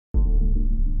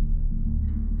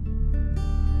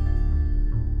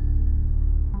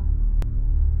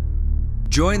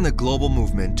Join the global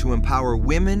movement to empower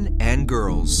women and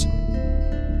girls.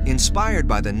 Inspired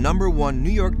by the #1 New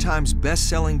York Times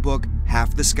best-selling book,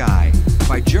 Half the Sky,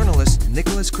 by journalists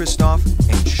Nicholas Kristof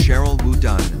and Sheryl Wu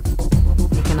Dunn.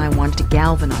 Nick and I wanted to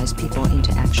galvanize people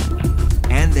into action.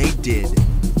 And they did,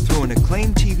 through an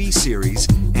acclaimed TV series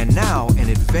and now an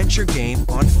adventure game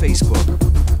on Facebook.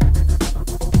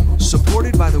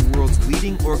 Supported by the world's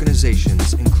leading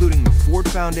organizations, including the Ford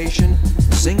Foundation,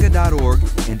 Zynga.org,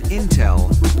 and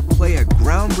Intel, play a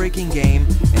groundbreaking game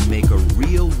and make a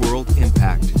real-world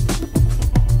impact.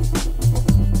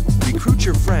 Recruit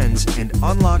your friends and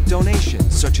unlock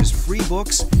donations such as free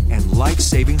books and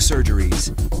life-saving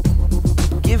surgeries.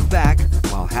 Give back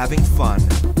while having fun.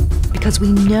 Because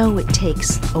we know it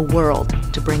takes a world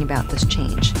to bring about this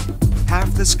change.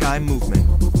 Half the Sky Movement,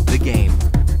 the game,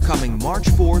 coming March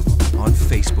 4th on